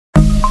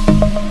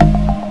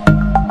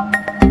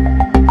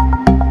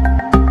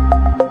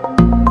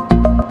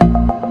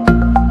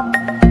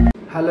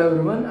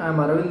am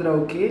Aravind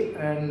Rao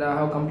and I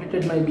have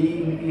completed my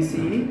BE in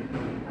ECE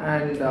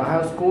and I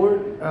have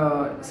scored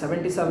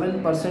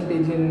 77%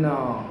 in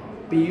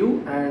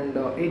PU and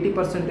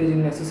 80%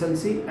 in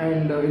SSLC,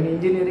 and in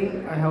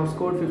engineering I have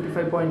scored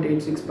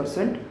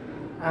 55.86%.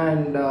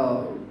 And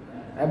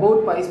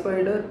about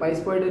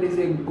Pyspider is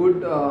a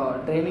good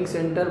training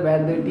center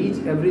where they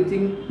teach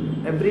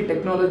everything, every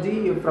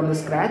technology from the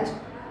scratch.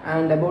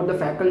 And about the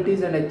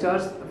faculties and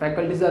HRs,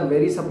 faculties are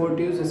very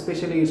supportive,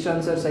 especially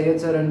Ishan sir,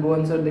 Syed sir and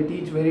Bhuvan sir. They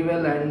teach very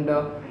well, and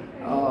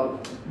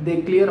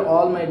they clear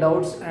all my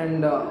doubts,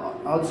 and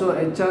also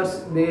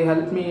HRs, they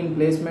help me in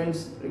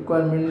placements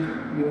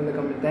requirement given the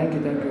company. Thank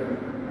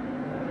you.